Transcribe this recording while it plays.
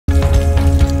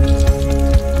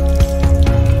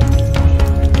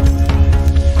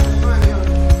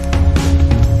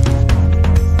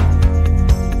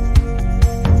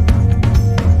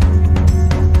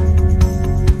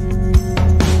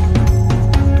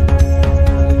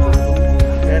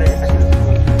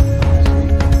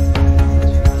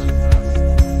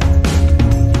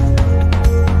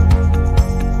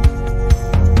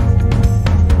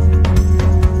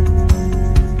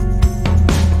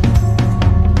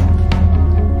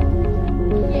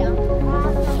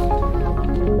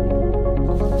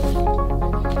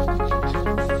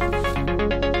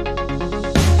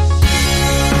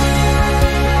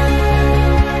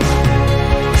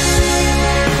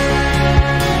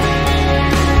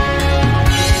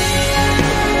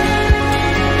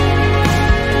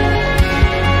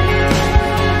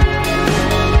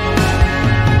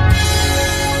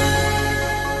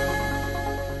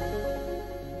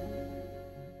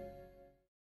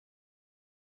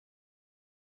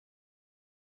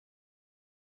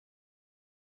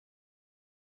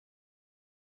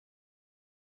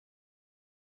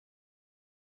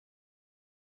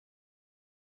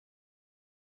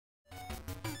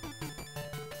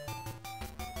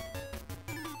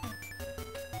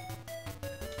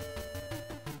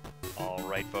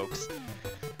right, folks.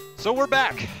 So we're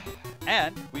back,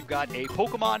 and we've got a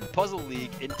Pokemon Puzzle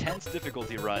League intense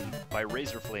difficulty run by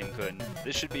razorflamekun.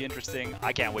 This should be interesting.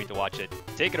 I can't wait to watch it.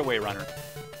 Take it away, runner.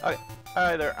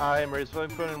 Hi there, I'm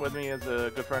razorflamekun, and with me is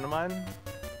a good friend of mine.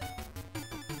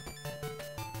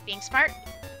 Being smart.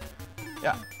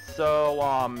 Yeah.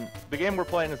 So, the game we're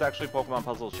playing is actually Pokemon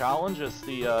Puzzle Challenge. It's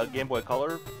the Game Boy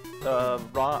Color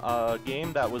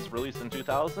game that was released in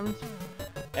 2000.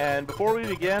 And before we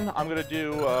begin, I'm just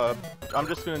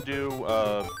gonna do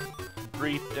a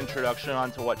brief introduction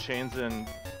onto what chains and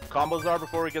combos are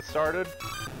before we get started.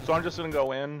 So I'm just gonna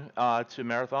go in to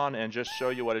Marathon and just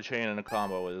show you what a chain and a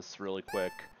combo is really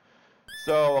quick.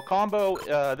 So a combo,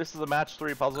 this is a match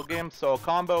 3 puzzle game, so a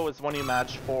combo is when you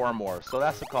match 4 or more, so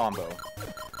that's a combo.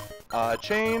 A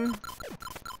chain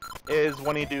is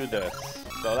when you do this.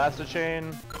 So that's a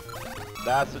chain,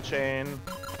 that's a chain,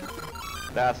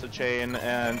 that's a chain,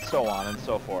 and so on and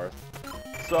so forth.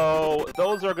 So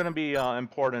those are going to be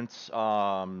important. Those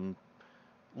are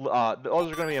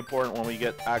going to be important when we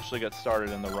actually get started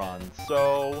in the run.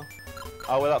 So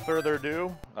without further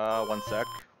ado, one sec.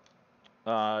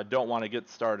 Don't want to get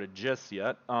started just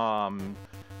yet.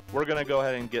 We're going to go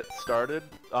ahead and get started.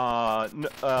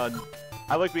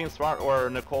 I Like Being Smart, or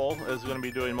Nicole, is going to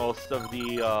be doing most of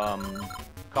the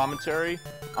commentary,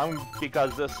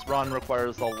 because this run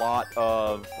requires a lot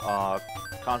of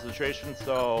concentration,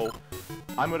 so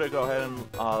I'm going to go ahead and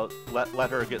let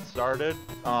her get started.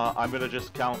 I'm going to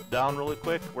just count down really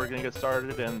quick. We're going to get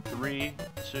started in 3,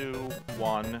 2,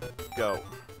 1, go.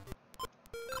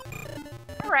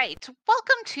 Alright,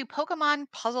 welcome to Pokemon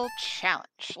Puzzle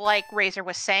Challenge. Like Razor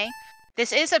was saying,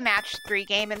 this is a match 3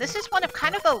 game, and this is one of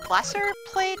kind of the lesser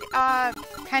played kind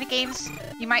of games.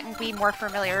 You might be more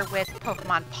familiar with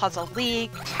Pokemon Puzzle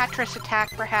League, Tetris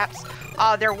Attack perhaps.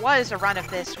 There was a run of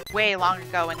this way long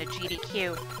ago in the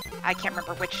GDQ. I can't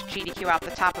remember which GDQ off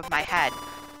the top of my head.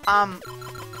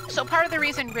 So part of the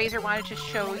reason Razor wanted to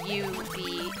show you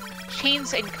the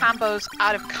chains and combos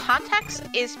out of context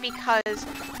is because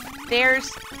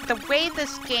the way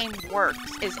this game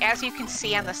works is, as you can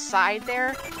see on the side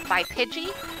there by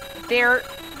Pidgey,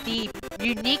 the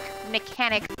unique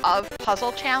mechanic of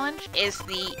Puzzle Challenge is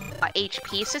the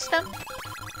HP system.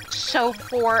 So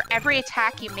for every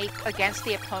attack you make against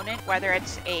the opponent, whether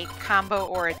it's a combo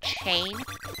or a chain,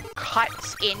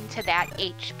 cuts into that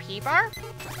HP bar.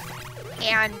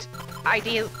 And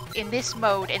in this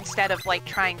mode, instead of like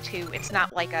trying to, it's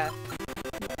not like a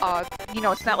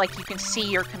it's not like you can see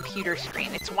your computer screen.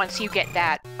 It's once you get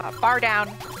that bar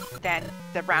down, then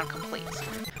the round completes.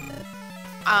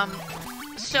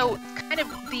 So kind of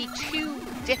the two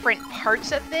different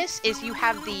parts of this is you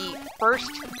have the first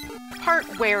part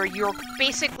where you're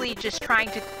basically just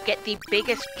trying to get the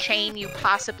biggest chain you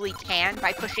possibly can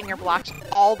by pushing your blocks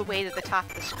all the way to the top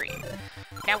of the screen.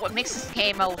 Now what makes this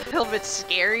game a little bit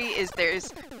scary is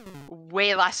there's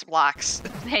way less blocks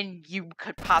than you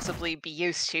could possibly be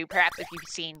used to. Perhaps if you've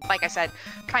seen, like I said,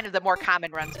 kind of the more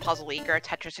common runs, Puzzle League or a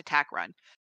Tetris Attack run.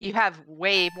 You have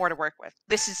way more to work with.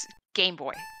 This is Game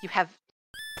Boy.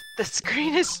 The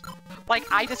screen is, like,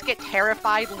 I just get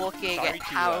terrified looking at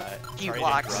how few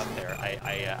blocks. Sorry to interrupt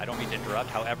there. I don't mean to interrupt.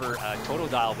 However,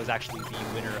 Totodile was actually the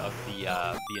winner of the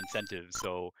incentive,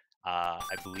 so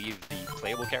I believe the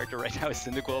playable character right now is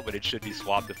Cyndaquil, but it should be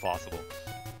swapped if possible.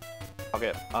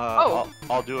 Okay,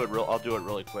 I'll do it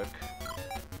really quick.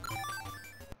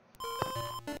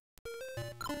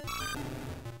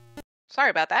 Sorry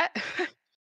about that.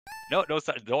 No,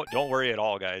 don't worry at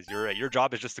all, guys. Your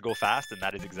job is just to go fast, and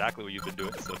that is exactly what you've been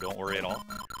doing. So don't worry at all.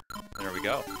 There we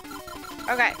go.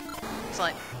 Okay,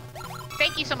 excellent.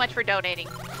 Thank you so much for donating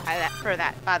for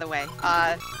that. By the way,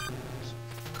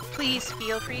 please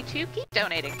feel free to keep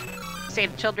donating.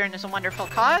 Save Children is a wonderful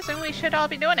cause, and we should all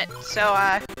be doing it. So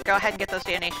go ahead and get those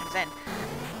donations in.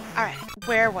 All right,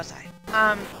 where was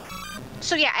I?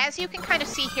 So yeah, as you can kind of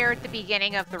see here at the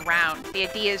beginning of the round, the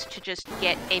idea is to just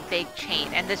get a big chain,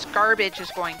 and this garbage is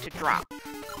going to drop.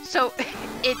 So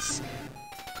it's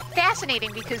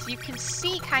fascinating because you can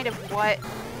see kind of what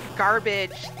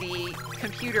garbage the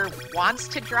computer wants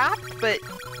to drop, but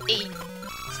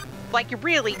you're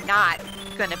really not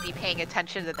going to be paying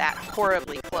attention to that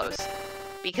horribly close,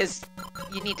 because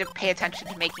you need to pay attention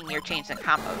to making your chains and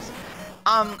combos.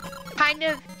 Kind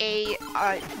of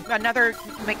another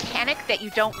mechanic that you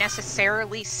don't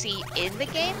necessarily see in the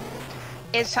game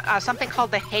is something called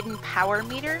the hidden power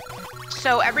meter.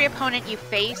 So every opponent you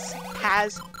face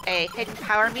has a hidden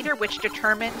power meter, which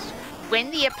determines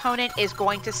when the opponent is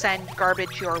going to send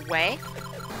garbage your way.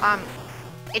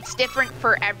 It's different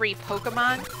for every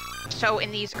Pokemon. So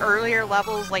in these earlier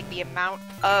levels, like the amount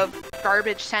of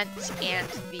garbage sent and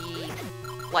the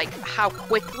like how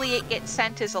quickly it gets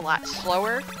sent is a lot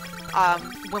slower.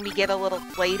 When we get a little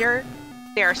later,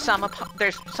 there's some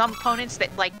opponents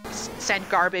that like send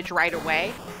garbage right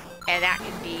away, and that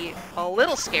can be a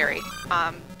little scary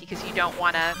because you don't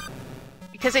want to,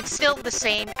 because it's still the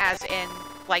same as in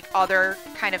like other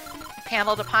kind of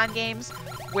paneled upon games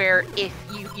where if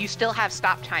you still have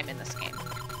stop time in this game.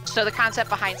 So the concept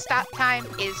behind stop time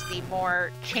is the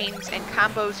more chains and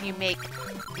combos you make,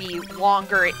 the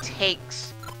longer it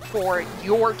takes for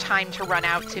your time to run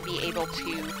out to be able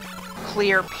to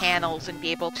clear panels and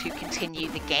be able to continue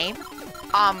the game.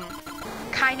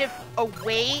 Kind of a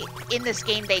way in this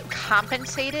game they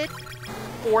compensated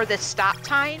for the stop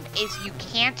time is you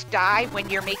can't die when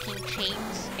you're making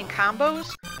chains and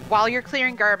combos while you're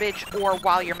clearing garbage or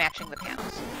while you're matching the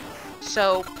panels.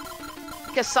 So,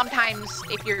 because sometimes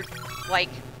if you're like,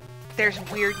 there's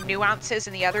weird nuances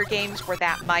in the other games where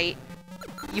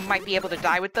you might be able to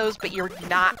die with those, but you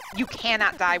cannot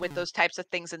die with those types of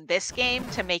things in this game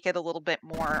to make it a little bit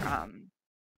more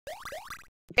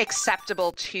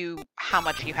acceptable to how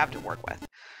much you have to work with.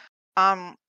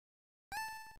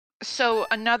 So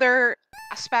another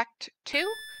aspect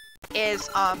too is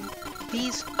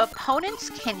these opponents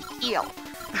can heal.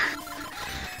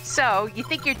 So you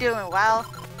think you're doing well,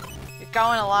 you're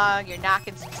going along, you're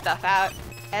knocking some stuff out,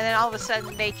 and then all of a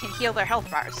sudden they can heal their health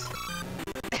bars.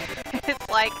 It's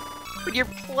like when you're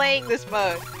playing this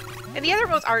mode, and the other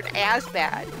modes aren't as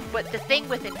bad, but the thing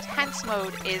with intense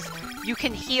mode is you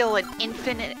can heal an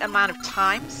infinite amount of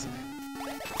times,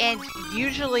 and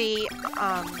usually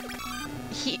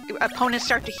opponents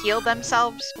start to heal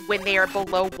themselves when they are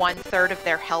below 1/3 of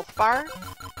their health bar.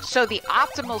 So the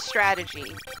optimal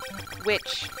strategy,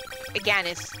 which again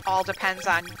all depends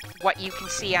on what you can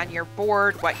see on your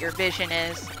board, what your vision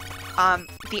is,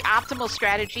 the optimal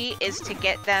strategy is to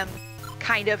get them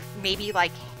kind of maybe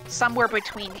like somewhere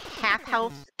between half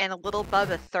health and a little above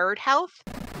 1/3 health,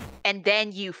 and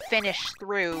then you finish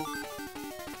through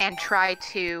and try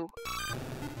to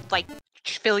like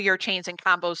fill your chains and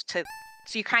combos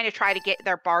so you kind of try to get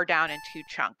their bar down in 2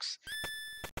 chunks.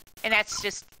 And that's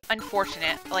just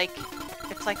unfortunate. Like,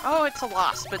 it's like, oh, it's a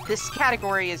loss, but this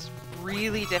category is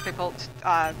really difficult.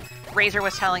 Razor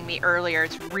was telling me earlier,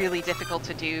 it's really difficult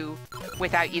to do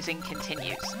without using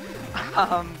continues.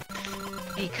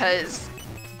 Because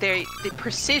the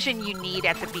precision you need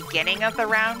at the beginning of the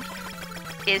round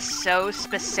is so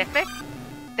specific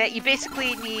that you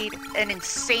basically need an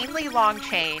insanely long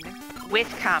chain with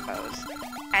combos,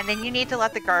 and then you need to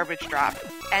let the garbage drop,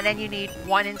 and then you need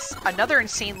another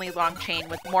insanely long chain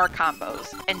with more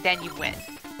combos, and then you win.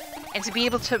 And to be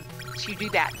able to do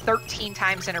that 13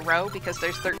 times in a row, because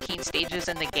there's 13 stages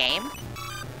in the game,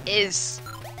 is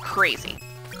crazy.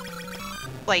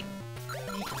 Like,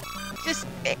 just,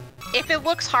 if it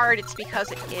looks hard, it's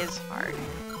because it is hard.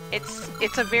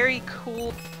 It's a very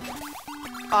cool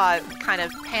kind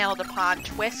of paneled upon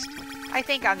twist, I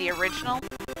think, on the original.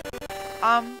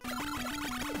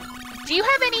 Do you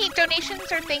have any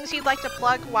donations or things you'd like to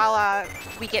plug while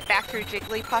we get back through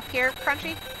Jigglypuff here,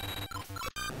 Crunchy?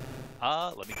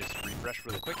 Let me just refresh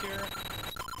really quick here.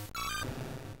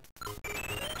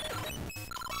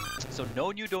 So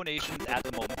no new donations at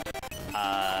the moment.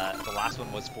 The last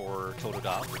one was for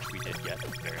Totodog, which we did get.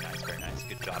 Very nice, very nice.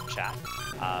 Good job, chat.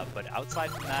 But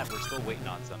outside from that, we're still waiting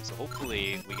on some. So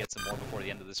hopefully we get some more before the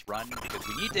end of this run, because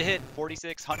we need to hit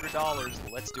 $4,600.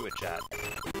 Let's do it, chat.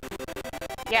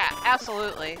 Yeah,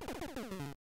 absolutely.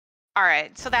 All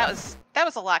right, so that was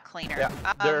a lot cleaner.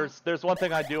 Yeah. There's one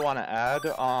thing I do want to add.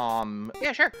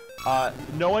 Yeah, sure.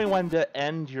 Knowing when to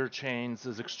end your chains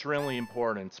is extremely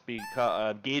important,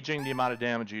 because gauging the amount of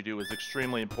damage you do is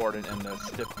extremely important in this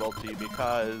difficulty,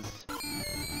 because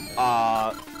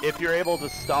if you're able to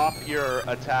stop your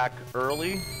attack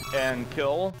early and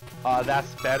kill,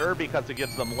 that's better because it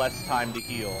gives them less time to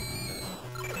heal.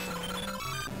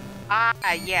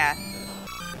 Yeah.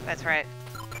 That's right.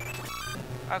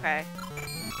 Okay.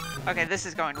 Okay, this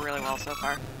is going really well so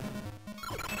far.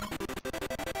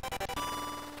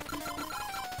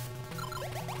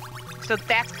 So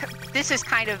this is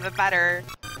kind of a better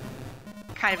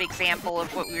kind of example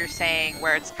of what we were saying,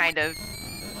 where it's kind of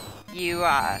you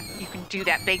can do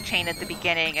that big chain at the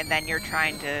beginning, and then you're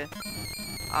trying to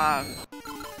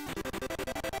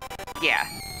yeah.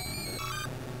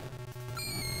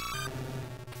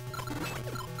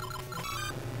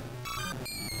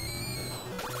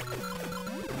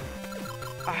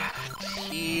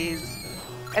 Jeez.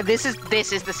 And this is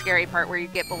the scary part, where you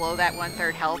get below that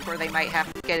 1/3 health, where they might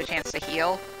have to get a chance to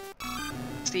heal.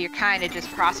 So you're kind of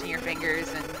just crossing your fingers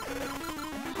and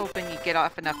hoping you get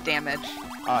off enough damage.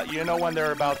 You know when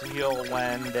they're about to heal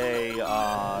when they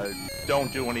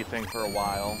don't do anything for a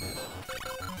while.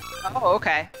 Oh,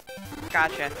 okay.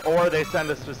 Gotcha. Or they send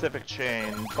a specific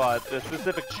chain, but the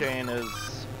specific chain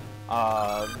is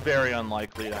very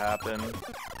unlikely to happen.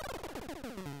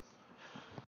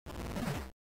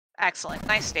 Excellent.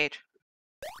 Nice stage.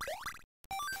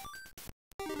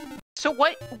 So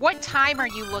what time are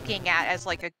you looking at as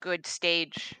like a good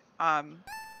stage?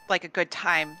 Like a good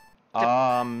time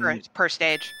per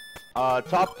stage?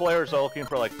 Top players are looking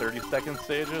for like 30-second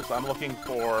stages. I'm looking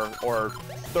for, or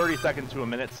 30-second to a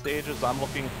minute stages. I'm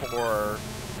looking for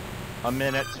a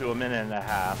minute to a minute and a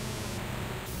half.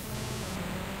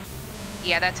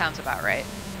 Yeah, that sounds about right.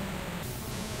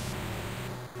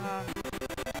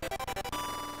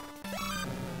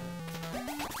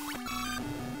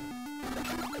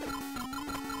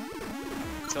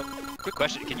 So, quick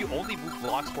question: can you only move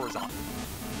blocks horizontally?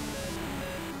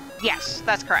 Yes,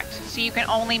 that's correct. So you can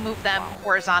only move them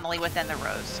horizontally within the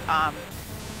rows.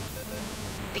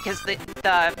 Because the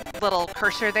little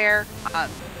cursor there,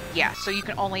 yeah, so you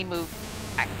can only move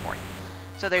back and forth.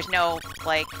 So there's no,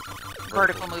 like,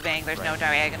 vertical moving, there's no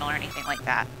diagonal or anything like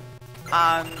that.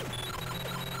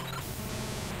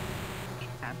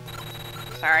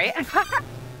 Sorry.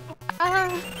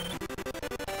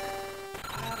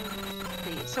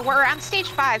 So we're on stage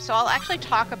 5, so I'll actually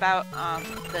talk about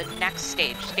the next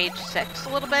stage, stage 6, a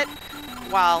little bit,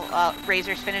 while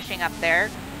Razor's finishing up there.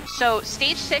 So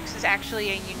stage 6 is actually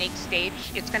a unique stage.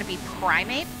 It's going to be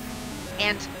Primate,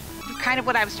 and kind of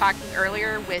what I was talking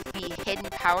earlier with the hidden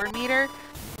power meter.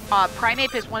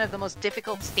 Primate is one of the most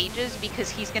difficult stages because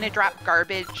he's going to drop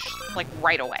garbage like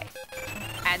right away.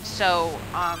 And so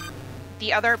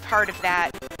the other part of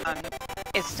that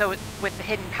is, so with the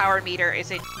hidden power meter,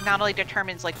 is it not only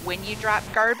determines like when you drop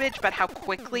garbage, but how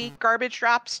quickly garbage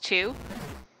drops too,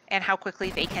 and how quickly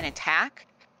they can attack.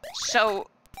 So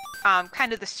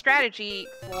kind of the strategy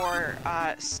for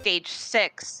stage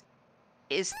 6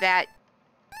 is that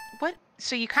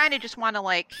so you kind of just want to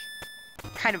like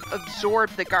kind of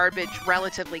absorb the garbage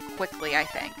relatively quickly, I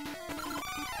think.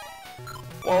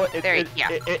 Well,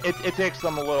 it takes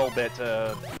them a little bit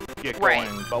to get going,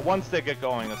 but once they get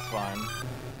going, it's fine.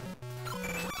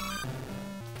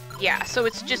 Yeah, so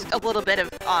it's just a little bit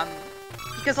of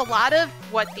because a lot of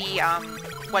what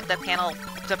the panel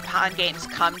Japon games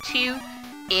come to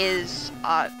is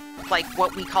like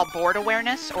what we call board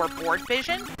awareness or board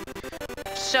vision.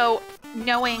 So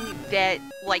knowing that,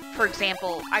 like, for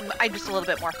example, I'm just a little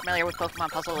bit more familiar with Pokemon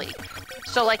Puzzle League.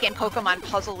 So like in Pokemon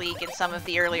Puzzle League in some of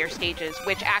the earlier stages,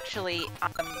 which actually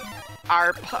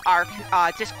our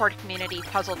Discord community,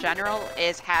 Puzzle General,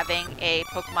 is having a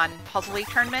Pokemon Puzzle League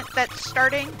tournament that's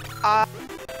starting.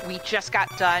 We just got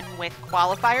done with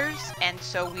qualifiers, and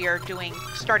so we are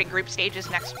starting group stages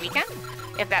next weekend,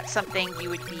 if that's something you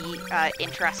would be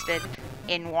interested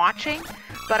in watching.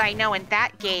 But I know in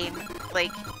that game,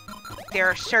 like, there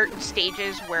are certain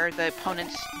stages where the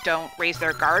opponents don't raise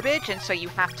their garbage, and so you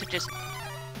have to just,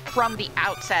 from the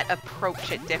outset,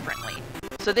 approach it differently.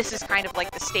 So this is kind of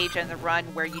like the stage in the run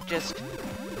where you just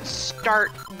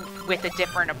start with a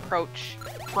different approach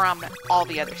from all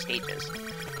the other stages.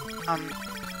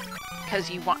 Because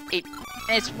you want it,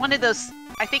 and it's one of those,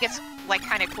 I think it's like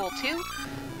kind of cool too,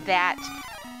 that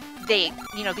they,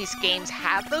 these games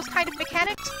have those kind of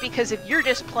mechanics, because if you're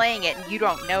just playing it and you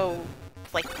don't know,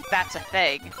 like, that's a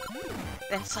thing,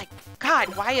 then it's like,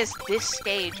 God, why is this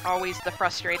stage always the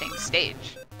frustrating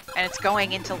stage? And it's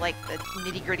going into, like, the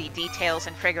nitty-gritty details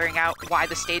and figuring out why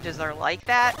the stages are like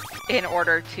that in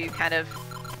order to kind of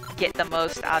get the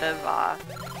most out of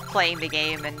playing the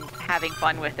game and having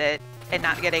fun with it and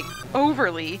not getting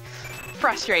overly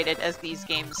frustrated, as these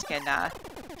games can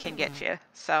get you.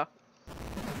 So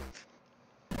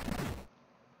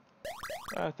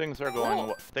things are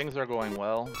going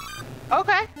well.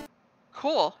 Okay,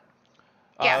 cool.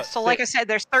 Yeah, so like I said,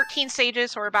 there's 13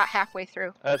 stages, so we're about halfway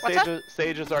through.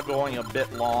 Stages are going a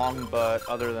bit long, but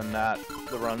other than that,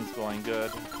 the run's going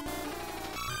good.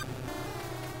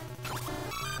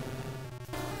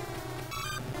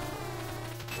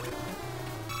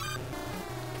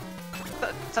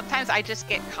 Sometimes I just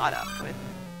get caught up with,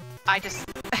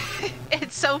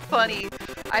 it's so funny.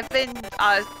 I've been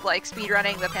like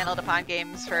speedrunning the Panel Japon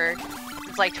games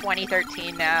since like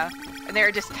 2013 now. And there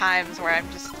are just times where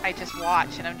I just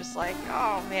watch and I'm just like,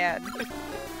 oh man,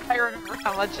 I remember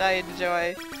how much I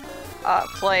enjoy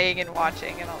playing and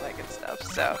watching and all that good stuff.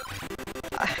 So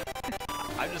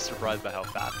I'm just surprised by how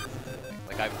fast this is moving.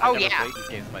 Like I've never played these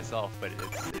games myself, but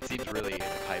it seems really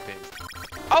high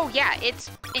paced. Oh yeah,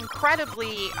 it's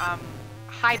incredibly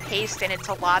high-paced, and it's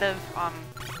a lot of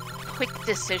quick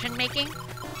decision-making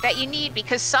that you need,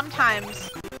 because sometimes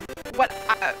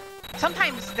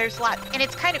sometimes there's a lot, and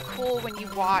it's kind of cool when you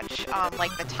watch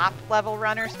like the top-level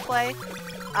runners play.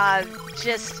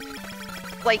 Just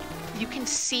like you can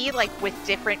see like with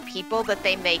different people that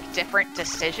they make different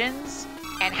decisions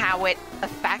and how it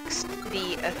affects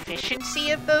the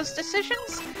efficiency of those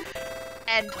decisions.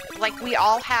 And like we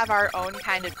all have our own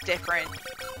kind of different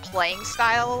playing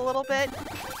style a little bit.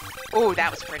 Oh, that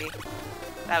was pretty.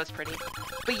 That was pretty.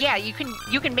 But yeah, you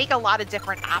can make a lot of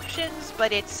different options,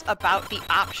 but it's about the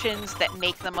options that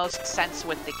make the most sense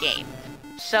with the game.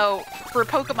 So for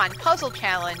Pokemon Puzzle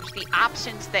Challenge, the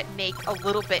options that make a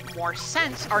little bit more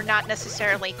sense are not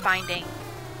necessarily finding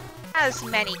as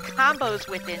many combos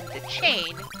within the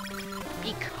chain,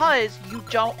 because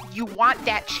you want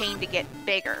that chain to get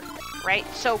bigger, right?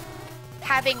 So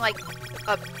having like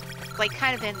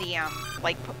kind of in the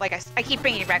I keep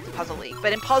bringing it back to Puzzle League,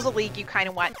 but in Puzzle League you kind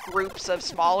of want groups of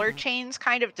smaller chains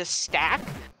kind of to stack.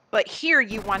 But here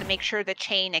you want to make sure the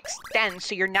chain extends,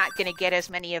 so you're not going to get as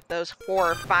many of those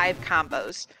 4 or 5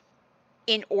 combos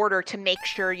in order to make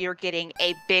sure you're getting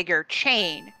a bigger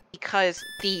chain, because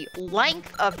the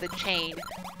length of the chain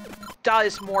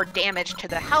does more damage to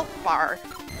the health bar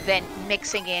than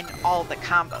mixing in all the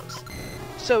combos.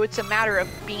 So it's a matter of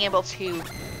being able to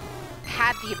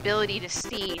have the ability to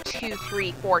see 2,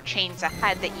 3, 4 chains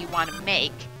ahead that you want to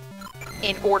make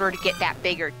in order to get that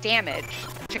bigger damage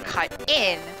to cut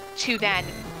in, to then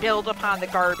build upon the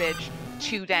garbage,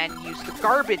 to then use the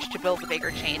garbage to build the bigger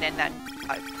chain, and then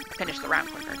finish the round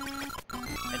quicker.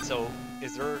 And so,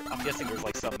 is there? I'm guessing there's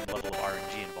like some level of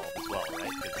RNG involved as well,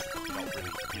 right? Because you don't really,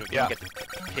 you don't get to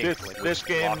pick this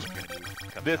game.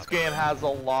 This game has a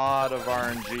lot of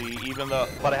RNG,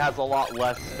 but it has a lot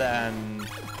less than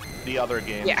the other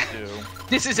games do.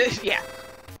 This is it. Yeah.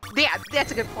 Yeah,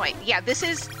 that's a good point. Yeah,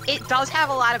 it does have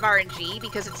a lot of RNG,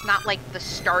 because it's not like the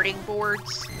starting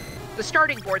boards. The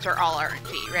starting boards are all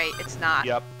RNG, right? It's not.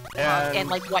 Yep. And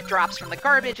like what drops from the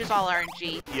garbage is all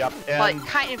RNG. Yep. And but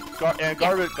kind of.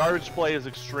 Garbage play is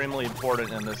extremely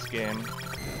important in this game,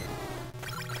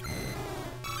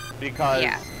 because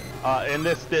in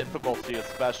this difficulty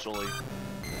especially.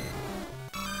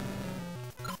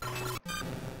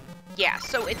 Yeah,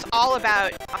 so it's all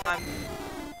about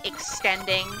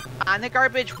extending on the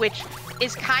garbage, which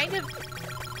is kind of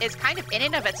in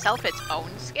and of itself its own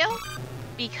skill,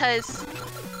 because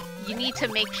you need to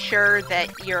make sure that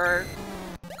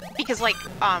because like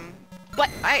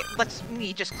let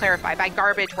me just clarify, by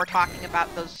garbage we're talking about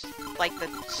those like the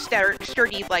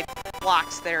sturdy like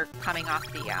blocks that are coming off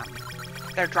the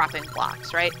they're dropping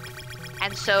blocks, right?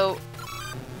 And so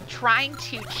trying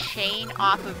to chain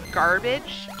off of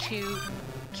garbage to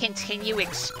continue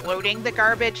exploding the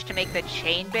garbage to make the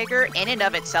chain bigger in and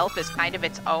of itself is kind of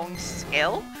its own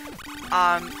skill.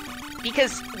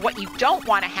 Because what you don't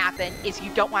want to happen is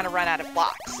you don't want to run out of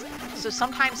blocks. So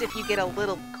sometimes if you get a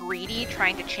little greedy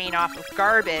trying to chain off of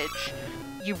garbage,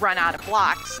 you run out of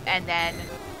blocks, and then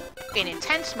in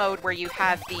intense mode where you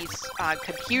have these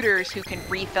computers who can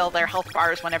refill their health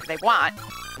bars whenever they want,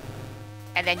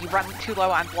 and then you run too low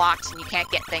on blocks and you can't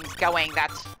get things going,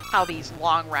 that's how these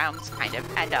long rounds kind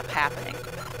of end up happening.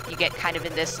 You get kind of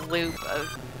in this loop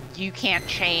of you can't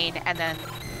chain, and then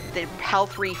the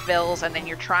health refills, and then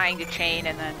you're trying to chain,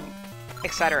 and then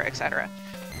etc, etc.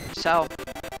 So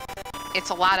it's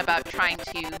a lot about trying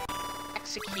to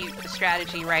execute the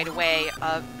strategy right away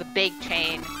of the big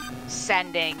chain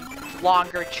sending,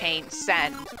 longer chain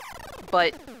send.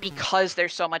 But because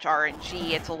there's so much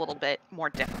RNG, it's a little bit more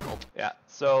difficult. Yeah,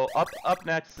 so up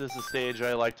next is a stage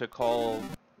I like to call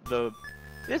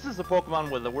this is the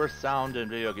Pokemon with the worst sound in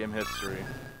video game history.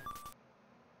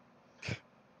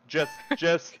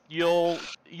 Just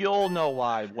you'll know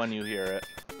why when you hear it.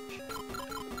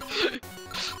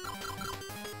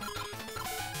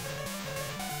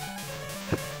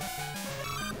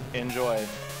 Enjoy.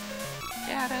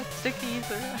 Yeah, that's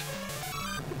stickies.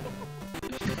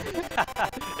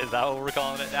 Is that what we're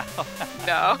calling it now?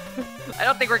 No, I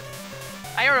don't think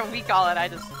I don't know what we call it. I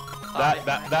just.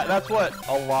 That's what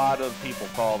a lot of people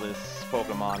call this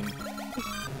Pokemon.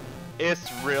 It's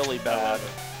really bad,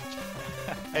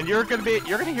 and you're gonna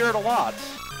hear it a lot,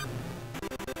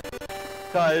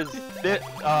 because they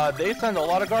send a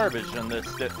lot of garbage in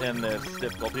this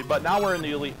difficulty. But now we're in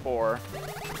the Elite Four,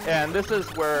 and this is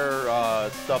where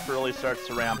stuff really starts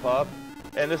to ramp up.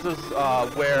 And this is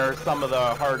where some of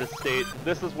the hardest stages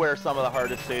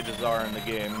are in the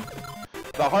game.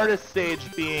 The hardest stage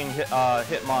being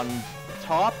Hitmon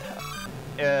Top,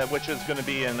 which is going to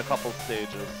be in a couple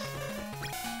stages.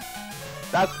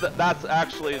 That's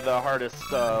actually the hardest.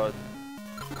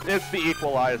 It's the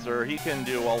equalizer. He can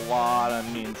do a lot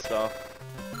of mean stuff.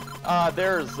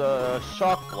 There's a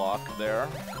shock block there.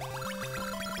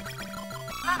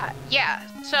 Yeah.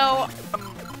 So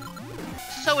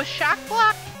a shock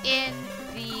block in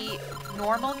the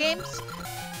normal games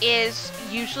is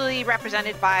usually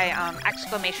represented by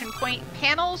exclamation point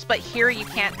panels, but here you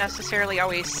can't necessarily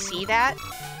always see that.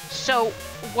 So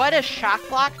what a shock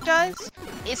block does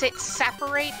is it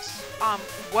separates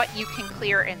what you can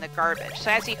clear in the garbage.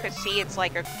 So as you could see, it's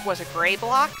like was a gray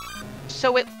block.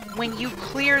 So when you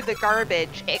clear the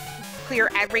garbage, it clear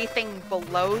everything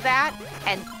below that,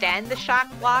 and then the shock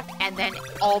block, and then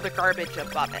all the garbage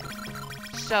above it.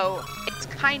 So it's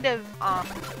kind of,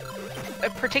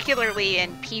 particularly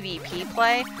in PvP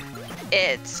play,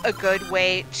 it's a good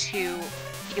way to,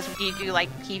 because when you do like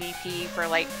PvP for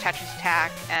like Tetris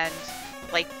Attack and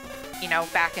like, you know,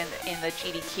 back in the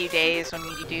GDQ days when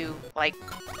you do like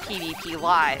PvP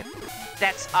live,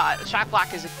 that's shock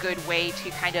block is a good way to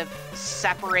kind of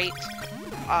separate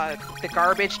the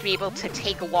garbage to be able to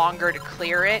take longer to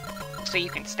clear it, so you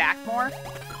can stack more.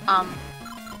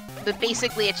 But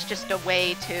basically, it's just a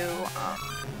way to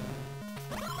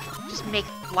just make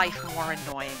life more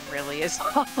annoying. Really, is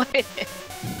all it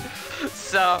is.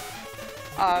 So,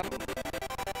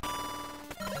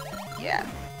 yeah.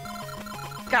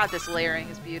 God, this layering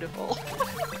is beautiful.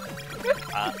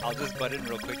 I'll just butt in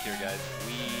real quick here, guys.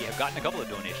 We have gotten a couple of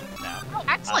donations now. Oh,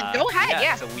 excellent. Go ahead,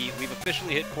 yeah. So we've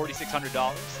officially hit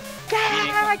 $4,600.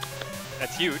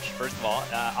 That's huge, first of all.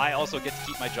 I also get to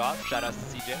keep my job. Shout out to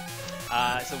CJ.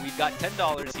 So we've got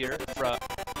 $10 here from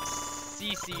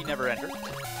CC Neverender.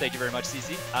 Thank you very much,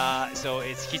 CC. So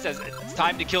he says it's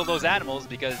time to kill those animals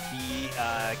because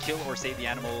the kill or save the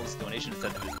animals donation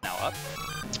incentive is now up.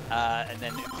 And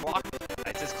then Clock,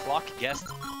 it says Clock guessed.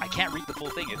 I can't read the full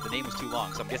thing if the name was too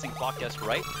long, so I'm guessing Clock guessed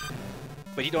right.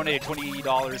 But he donated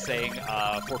 $20 saying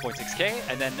 4.6K,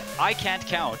 and then I Can't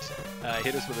Count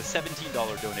hit us with a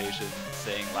 $17 donation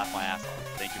saying laugh my ass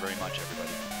off. Thank you very much,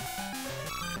 everybody.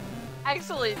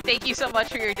 Excellent. Thank you so much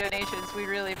for your donations. We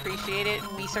really appreciate it,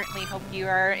 and we certainly hope you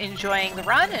are enjoying the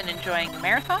run and enjoying the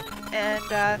marathon,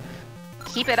 and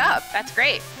keep it up. That's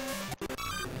great.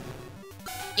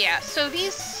 Yeah, so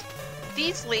these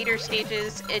later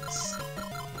stages,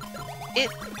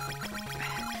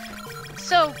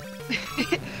 so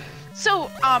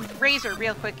Razor,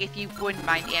 real quick, if you wouldn't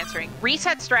mind answering,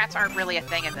 reset strats aren't really a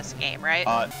thing in this game,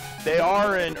 right? They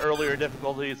are in earlier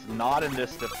difficulties, not in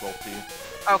this difficulty.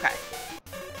 Okay.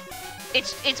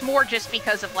 It's more just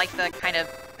because of like the kind of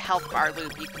health bar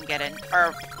loop you can get in,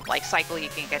 or like cycle you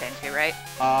can get into, right?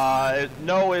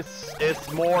 No,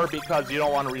 it's more because you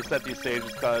don't want to reset these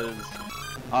stages because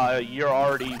you're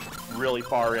already really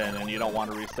far in and you don't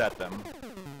want to reset them.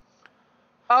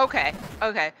 Okay.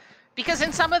 Because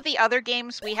in some of the other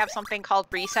games, we have something called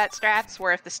reset strats,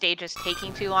 where if the stage is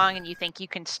taking too long and you think you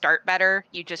can start better,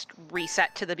 you just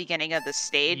reset to the beginning of the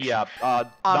stage. Yeah,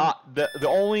 not the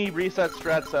only reset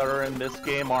strats that are in this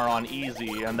game are on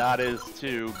easy, and that is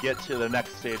to get to the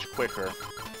next stage quicker.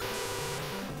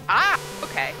 Ah,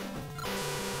 okay.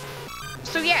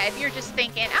 So yeah, if you're just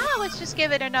thinking, let's just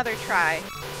give it another try.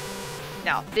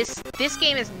 No, this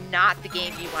game is not the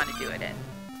game you want to do it in.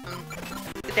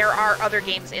 There are other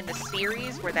games in the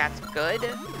series where that's good,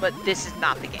 but this is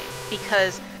not the game.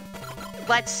 Because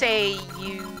let's say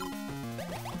you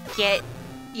get,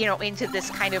 into this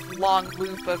kind of long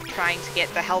loop of trying to get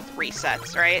the health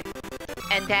resets, right?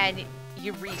 And then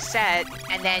you reset,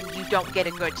 and then you don't get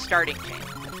a good starting chain.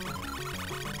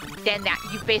 Then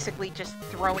you've basically just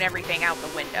thrown everything out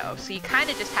the window. So you kind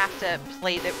of just have to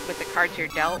play with the cards you're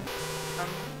dealt,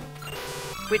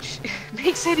 which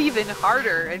makes it even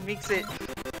harder and makes it,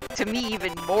 to me,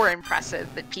 even more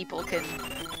impressive that people can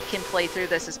play through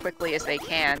this as quickly as they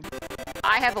can.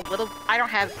 I don't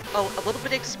have a little bit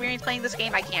of experience playing this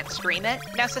game. I can't stream it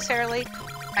necessarily.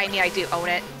 I mean, I do own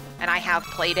it, and I have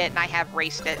played it, and I have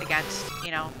raced it against,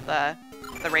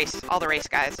 all the race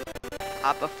guys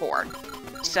before.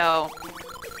 So,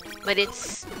 but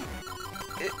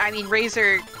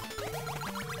Razor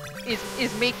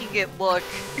is making it look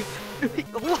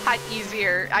a lot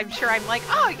easier. I'm sure I'm like,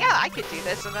 oh yeah, I could do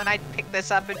this, and then I'd pick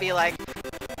this up and be like,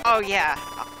 oh yeah,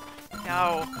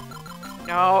 no.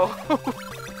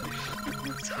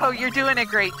 So you're doing a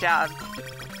great job.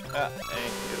 Thank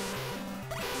you.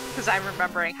 Because I'm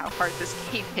remembering how hard this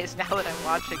game is now that I'm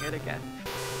watching it again.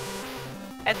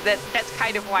 And that's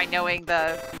kind of why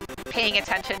paying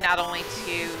attention not only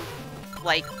to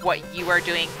like what you are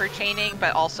doing for chaining,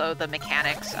 but also the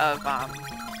mechanics of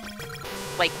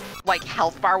like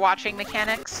health bar watching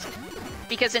mechanics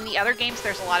Because in the other games,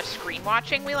 there's a lot of screen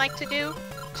watching we like to do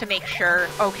to make sure,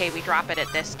 okay, we drop it at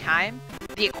this time.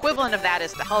 The equivalent of that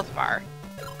is the health bar,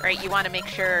 right? You want to make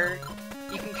sure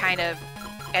you can kind of,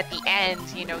 at the end,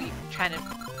 you know, you can kind of,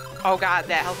 oh god,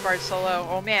 that health bar is so low.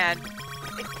 Oh man.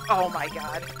 Oh my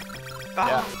god.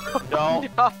 Oh.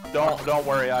 Yeah. Don't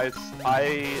worry. I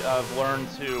have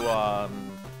learned to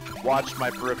watch my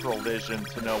peripheral vision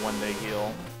to know when they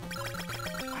heal.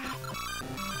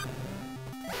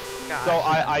 Gosh. So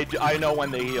I know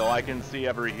when they heal. I can see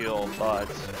every heal, but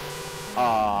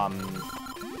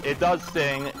it does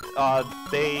sting.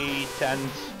 They tend.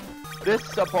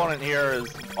 This opponent here is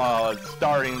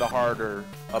starting the harder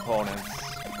opponents.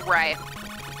 Right.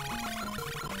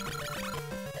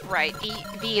 Right.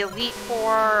 The Elite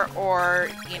Four, or,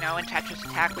 you know, in Tetris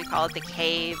Attack we call it the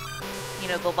Cave. You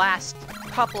know, the last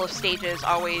couple of stages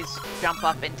always jump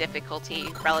up in difficulty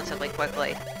relatively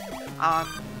quickly.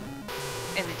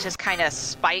 And it just kind of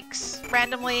spikes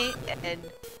randomly, and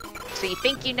so you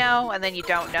think you know, and then you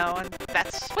don't know, and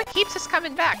that's what keeps us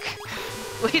coming back.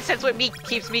 At least that's what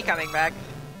keeps me coming back,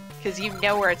 because you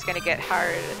know where it's going to get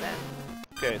hard, and then...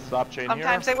 Okay, stop chain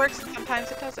sometimes here. It works, and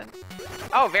sometimes it doesn't.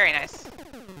 Oh, very nice.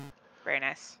 Very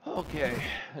nice. Okay,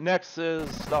 next is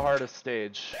the hardest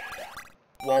stage.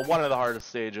 Well, one of the hardest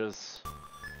stages.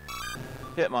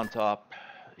 Hitmontop.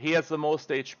 He has the most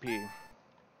HP.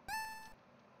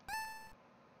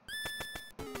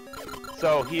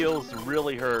 So heals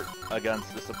really hurt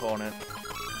against this opponent.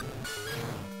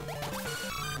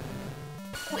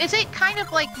 Is it kind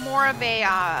of like more of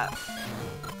a,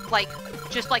 like,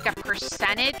 just like a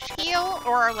percentage heal,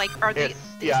 or like, is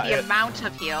the amount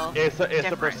of heal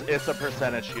different? It's a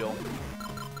percentage heal.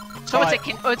 So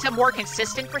it's a more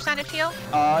consistent percentage heal?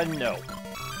 No.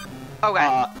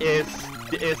 Okay.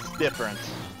 It's different.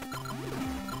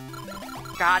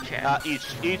 Gotcha.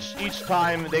 Each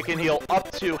time they can heal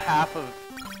up to half of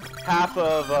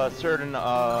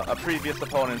a previous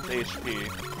opponent's HP.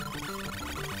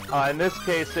 In this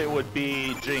case, it would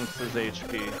be Jinx's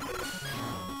HP.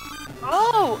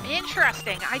 Oh,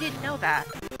 interesting. I didn't know that.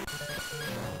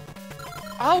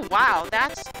 Oh wow,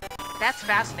 that's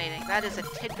fascinating. That is a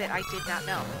tidbit I did not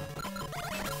know.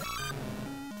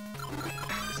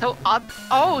 So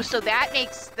so that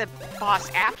makes the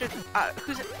boss after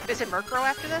is it Murkrow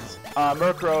after this?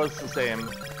 Murkrow is the same.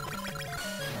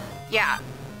 Yeah.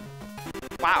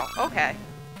 Wow, okay.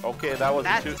 Okay,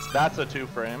 that's a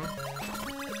 2-frame.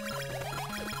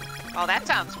 Oh, that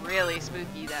sounds really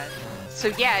spooky then. So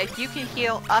yeah, if you can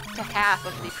heal up to half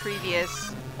of the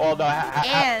previous... Well, no,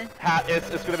 it's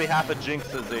going to be half of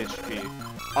Jinx's HP.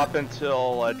 Up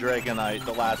until Dragonite,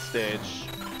 the last stage.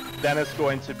 Then it's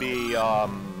going to be,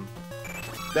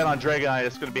 then on Dragonite,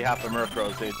 it's going to be half of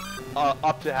Murkrow's HP.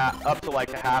 Up to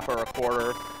like a half or a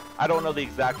quarter. I don't know the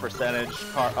exact percentage.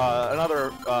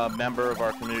 Another member of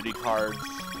our community, Cards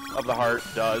of the Heart,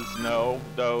 does know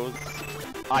those.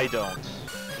 I don't.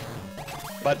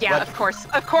 But of course,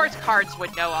 Cards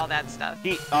would know all that stuff.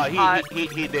 He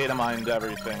data mined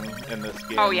everything in this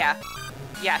game. Oh yeah,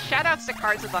 shoutouts to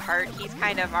Cards of the Heart. He's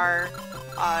kind of our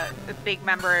big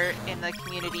member in the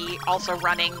community, also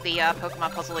running the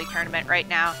Pokemon Puzzle League tournament right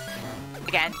now.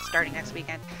 Again, starting next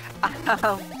weekend.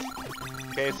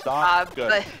 Okay, stop.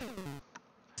 Good.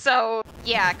 So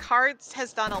yeah, Cards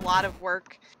has done a lot of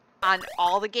work on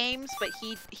all the games, but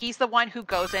he's the one who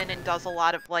goes in and does a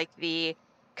lot of like the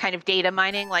kind of data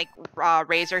mining, like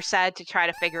Razor said, to try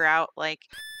to figure out like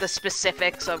the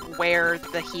specifics of where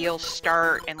the heals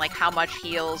start and like how much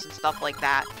heals and stuff like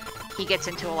that. He gets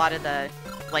into a lot of the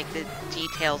the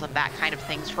details of that kind of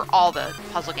things for all the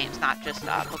puzzle games, not just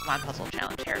Pokemon Puzzle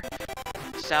Challenge here.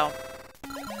 So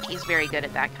he's very good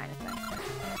at that kind of thing.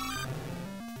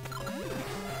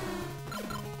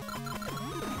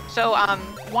 So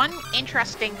one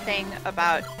interesting thing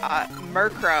about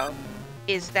Murkrow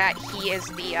is that he is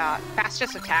the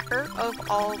fastest attacker of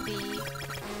all the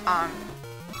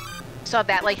so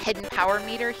that like hidden power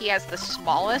meter, he has the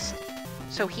smallest.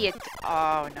 So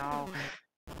oh no.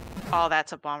 Oh,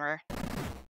 that's a bummer.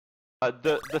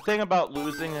 The thing about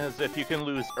losing is if you can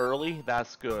lose early,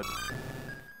 that's good.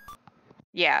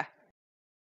 Yeah.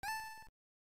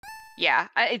 Yeah,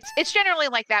 it's generally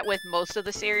like that with most of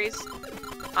the series.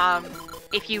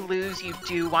 If you lose, you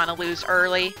do want to lose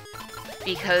early,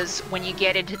 because when you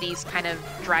get into these kind of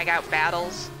drag-out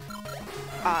battles,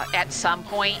 at some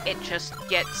point it just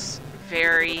gets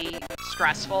very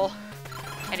stressful,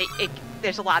 and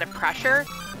there's a lot of pressure,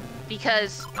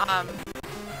 because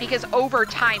over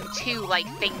time too, like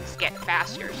things get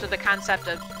faster. So the concept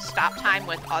of stop time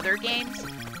with other games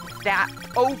that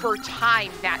over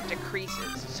time that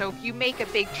decreases. So if you make a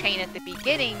big chain at the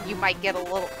beginning, you might get a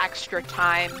little extra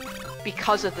time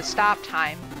because of the stop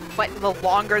time, but the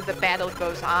longer the battle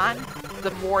goes on,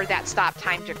 the more that stop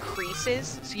time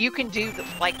decreases. So you can do,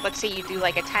 like, let's say you do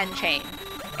like a 10 chain,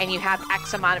 and you have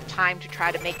X amount of time to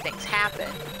try to make things happen.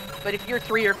 But if you're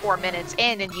 3 or 4 minutes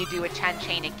in and you do a 10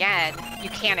 chain again,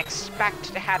 you can't expect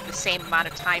to have the same amount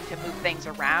of time to move things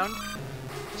around.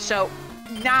 So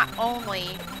not only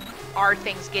are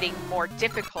things getting more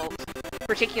difficult,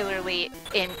 particularly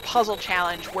in Puzzle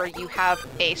Challenge where you have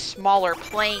a smaller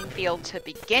playing field to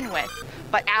begin with,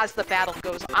 but as the battle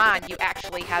goes on, you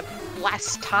actually have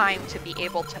less time to be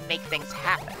able to make things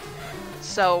happen.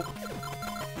 So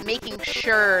making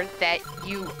sure that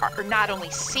you are not only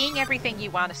seeing everything you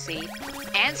want to see,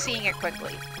 and seeing it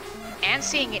quickly, and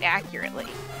seeing it accurately,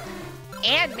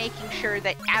 and making sure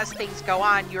that as things go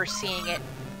on, you're seeing it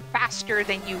faster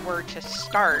than you were to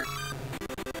start,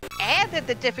 and that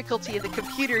the difficulty of the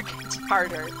computer gets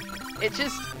harder. It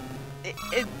just,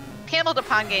 panel to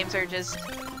pawn games are just,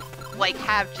 like,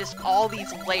 have just all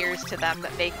these layers to them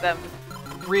that make them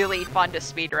really fun to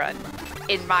speedrun,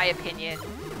 in my opinion.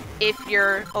 If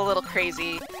you're a little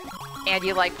crazy and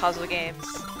you like puzzle games,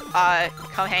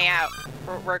 come hang out.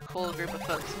 We're a cool group of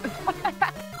folks.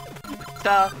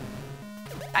 So,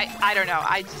 I don't know.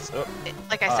 I just,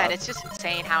 like I said, it's just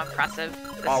insane how impressive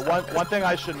this stuff is. One thing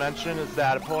I should mention is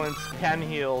that opponents can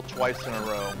heal twice in a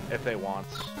row if they want.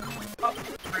 Oh,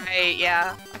 right,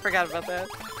 yeah. I forgot about that.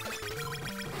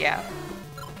 Yeah.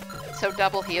 So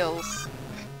double heals.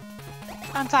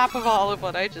 On top of all of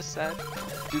what I just said.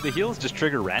 Do the heals just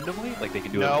trigger randomly? Like they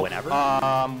can do it whenever?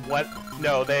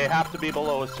 No, they have to be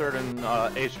below a certain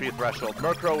HP threshold.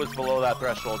 Murkrow is below that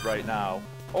threshold right now.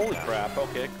 Holy crap,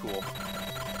 okay, cool.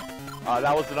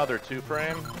 That was another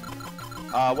 2-frame.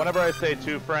 Whenever I say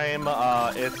 2-frame,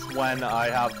 it's when I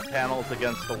have panels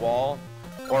against the wall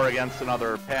or against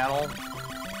another panel.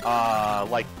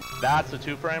 Like, that's a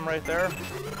 2-frame right there.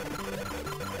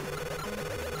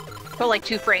 So like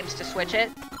 2 frames to switch it?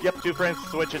 Yep, 2 frames to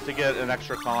switch it to get an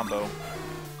extra combo.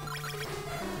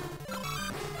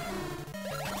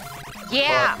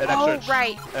 Yeah,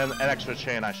 right. An extra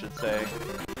chain, I should say.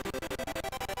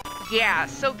 Yeah,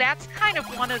 so that's kind of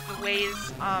one of the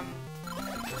ways,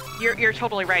 you're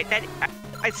totally right. That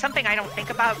it's something I don't think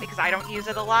about because I don't use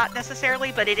it a lot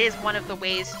necessarily, but it is one of the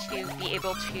ways to be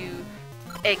able to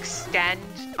extend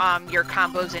your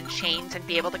combos and chains and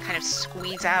be able to kind of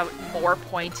squeeze out more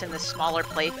points in the smaller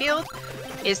playfield,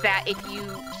 is that if you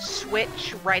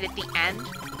switch right at the end,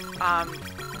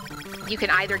 you can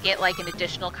either get like an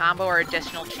additional combo or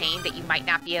additional chain that you might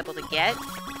not be able to get.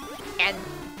 And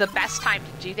the best time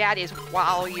to do that is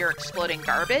while you're exploding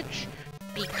garbage,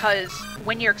 because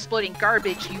when you're exploding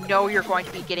garbage, you know you're going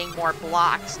to be getting more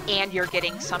blocks and you're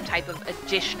getting some type of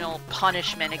additional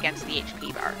punishment against the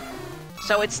HP bar.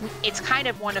 So it's kind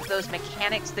of one of those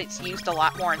mechanics that's used a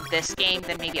lot more in this game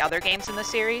than maybe other games in the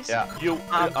series. Yeah,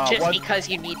 because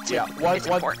you need to. Yeah,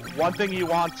 one thing you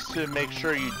want to make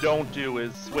sure you don't do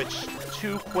is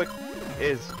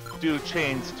do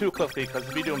chains too quickly, because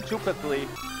if you do them too quickly,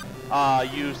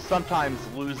 you sometimes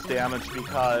lose damage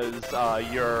because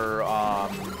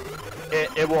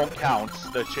it won't count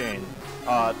the chain,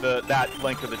 that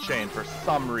length of the chain for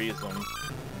some reason.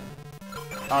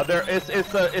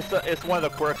 It's one of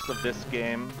the quirks of this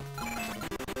game.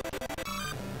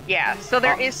 Yeah, so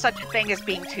there is such a thing as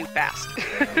being too fast.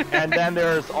 And then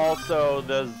there's also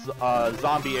the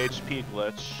zombie HP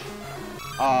glitch,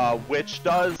 which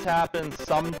does happen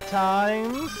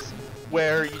sometimes,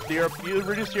 where you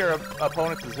reduce your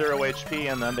opponent to 0 HP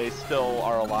and then they still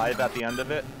are alive at the end of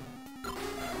it.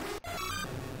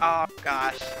 Oh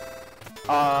gosh.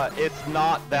 It's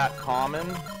not that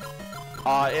common.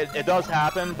 It does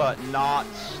happen, but not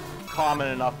common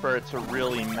enough for it to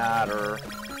really matter.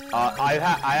 I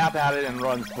have had it in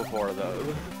runs before,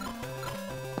 though.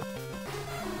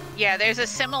 Yeah, there's a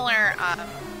similar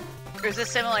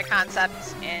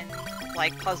concept in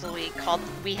like Puzzle League called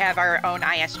we have our own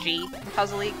ISG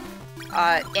Puzzle League,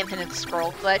 Infinite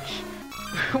Scroll Glitch,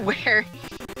 where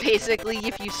basically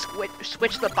if you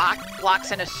switch the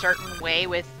blocks in a certain way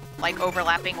with like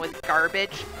overlapping with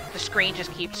garbage, the screen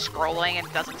just keeps scrolling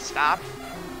and doesn't stop.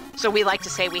 So we like to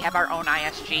say we have our own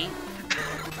ISG,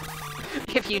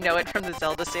 if you know it from the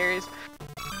Zelda series.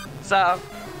 So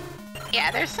yeah,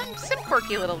 there's some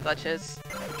quirky little glitches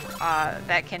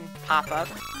that can pop up,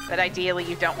 that ideally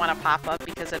you don't want to pop up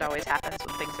because it always happens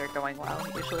when things are going well,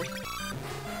 usually.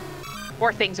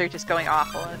 Or things are just going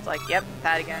awful and it's like, yep,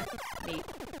 that again. Neat.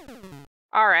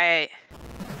 Alright.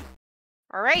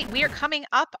 Alright, we are coming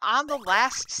up on the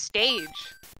last stage.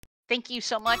 thank you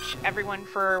so much, everyone,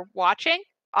 for watching.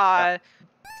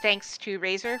 Thanks to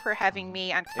Razor for having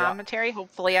me on commentary.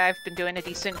 Hopefully, I've been doing a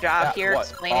decent job here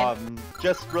explaining.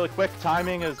 Just really quick,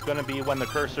 timing is going to be when the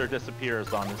cursor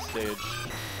disappears on this stage.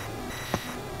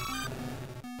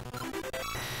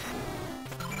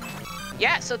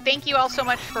 Yeah, so thank you all so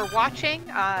much for watching.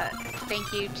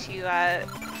 Thank you to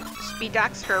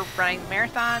SpeedDocs for running the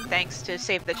marathon. Thanks to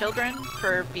Save the Children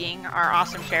for being our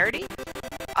awesome charity.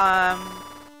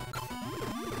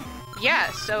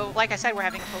 Yeah, so like I said, we're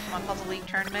having a Pokemon Puzzle League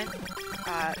tournament.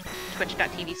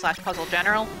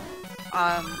 Twitch.tv/PuzzleGeneral.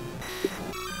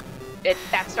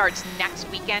 That starts next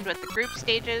weekend with the group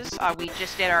stages. We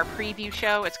just did our preview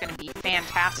show. It's going to be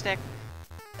fantastic.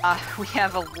 We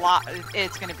have a lot.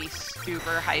 It's going to be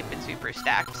super hype and super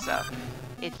stacked. So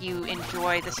if you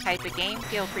enjoy this type of game,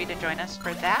 feel free to join us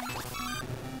for that.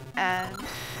 And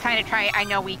I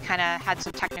know we kind of had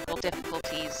some technical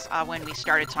difficulties when we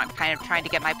started, so I'm kind of trying to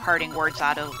get my parting words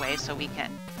out of the way so we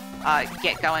can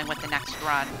get going with the next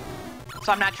run.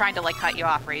 So I'm not trying to like cut you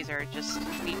off, Razor. Just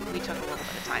we took a little bit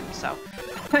of time, so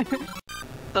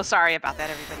so sorry about that,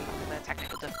 everybody, for the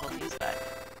technical difficulties. But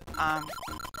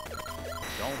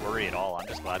don't worry at all. I'm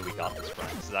just glad we got this run.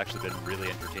 This has actually been really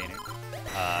entertaining.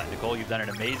 Nicole, you've done an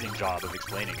amazing job of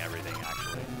explaining everything,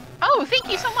 actually. Oh,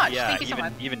 thank you so much. Yeah, thank you so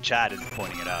much. Even Chad is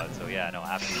pointing it out. So yeah, no,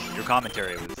 absolutely. Your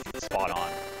commentary was spot on.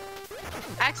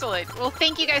 Excellent. Well,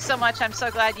 thank you guys so much. I'm so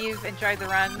glad you've enjoyed the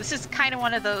run. This is kind of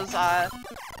one of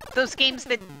those games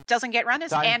that doesn't get run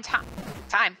as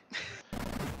time.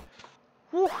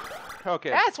 Whew. Okay.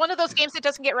 Yeah, it's one of those games that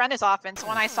doesn't get run as often. So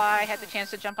when I saw I had the chance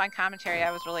to jump on commentary,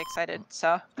 I was really excited.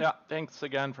 So yeah, thanks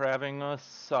again for having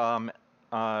us,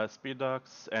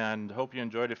 SpeedDocs, and hope you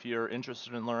enjoyed. If you're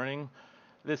interested in learning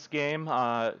this game,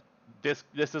 this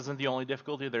isn't the only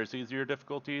difficulty. There's easier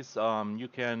difficulties. You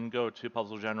can go to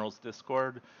Puzzle General's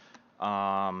Discord.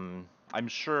 I'm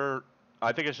sure.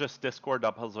 I think it's just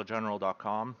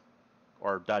discord.puzzlegeneral.com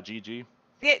or .gg.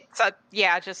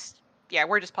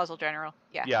 We're just Puzzle General.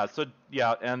 Yeah. Yeah. So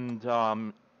yeah, and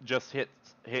just hit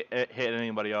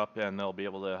anybody up, and they'll be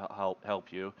able to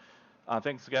help you.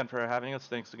 Thanks again for having us.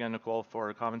 Thanks again, Nicole,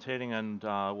 for commentating, and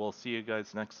we'll see you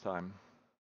guys next time.